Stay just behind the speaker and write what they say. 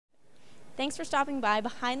Thanks for stopping by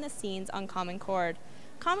behind the scenes on Common Chord.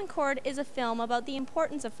 Common Chord is a film about the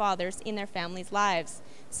importance of fathers in their families' lives.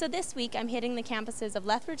 So this week I'm hitting the campuses of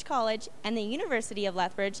Lethbridge College and the University of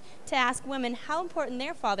Lethbridge to ask women how important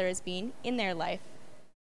their father has been in their life.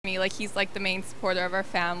 He's like the main supporter of our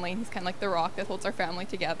family. He's kind of like the rock that holds our family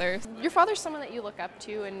together. Your father's someone that you look up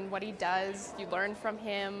to, and what he does, you learn from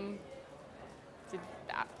him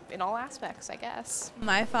in all aspects, I guess.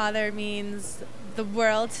 My father means the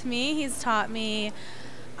world to me. He's taught me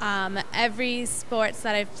every sports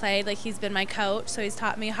that I've played. Like, he's been my coach, so he's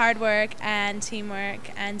taught me hard work and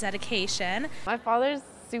teamwork and dedication. My father's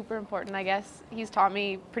super important, I guess. He's taught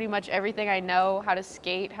me pretty much everything I know: how to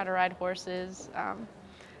skate, how to ride horses, I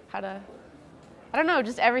don't know,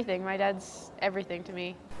 just everything. My dad's everything to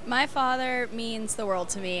me. My father means the world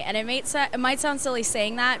to me, and it might sound silly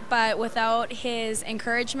saying that, but without his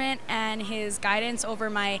encouragement and his guidance over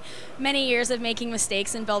my many years of making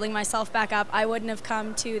mistakes and building myself back up, I wouldn't have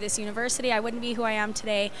come to this university. I wouldn't be who I am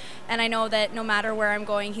today, and I know that no matter where I'm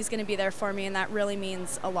going, he's going to be there for me, and that really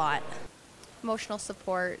means a lot. Emotional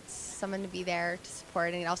support, someone to be there to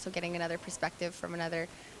support, and also getting another perspective from another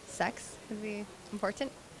sex would be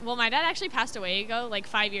important. Well, my dad actually passed away like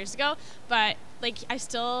 5 years ago, but like I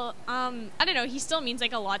still, I don't know, he still means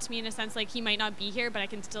like a lot to me in a sense. Like, he might not be here, but I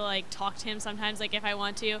can still like talk to him sometimes, like if I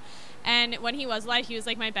want to. And when he was alive, he was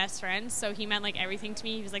like my best friend, so he meant like everything to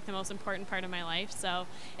me. He was like the most important part of my life. So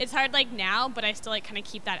it's hard like now, but I still like kind of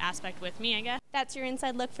keep that aspect with me, I guess. That's your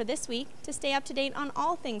inside look for this week. To stay up to date on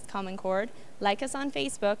all things Common Chord, like us on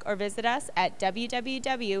Facebook or visit us at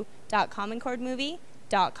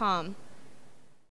www.commonchordmovie.com.